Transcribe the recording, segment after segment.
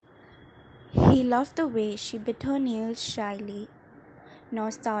He loved the way she bit her nails shyly.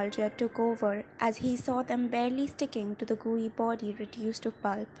 Nostalgia took over as he saw them barely sticking to the gooey body reduced to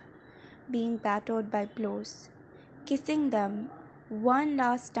pulp, being battered by blows. Kissing them one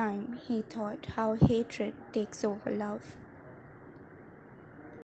last time, he thought how hatred takes over love.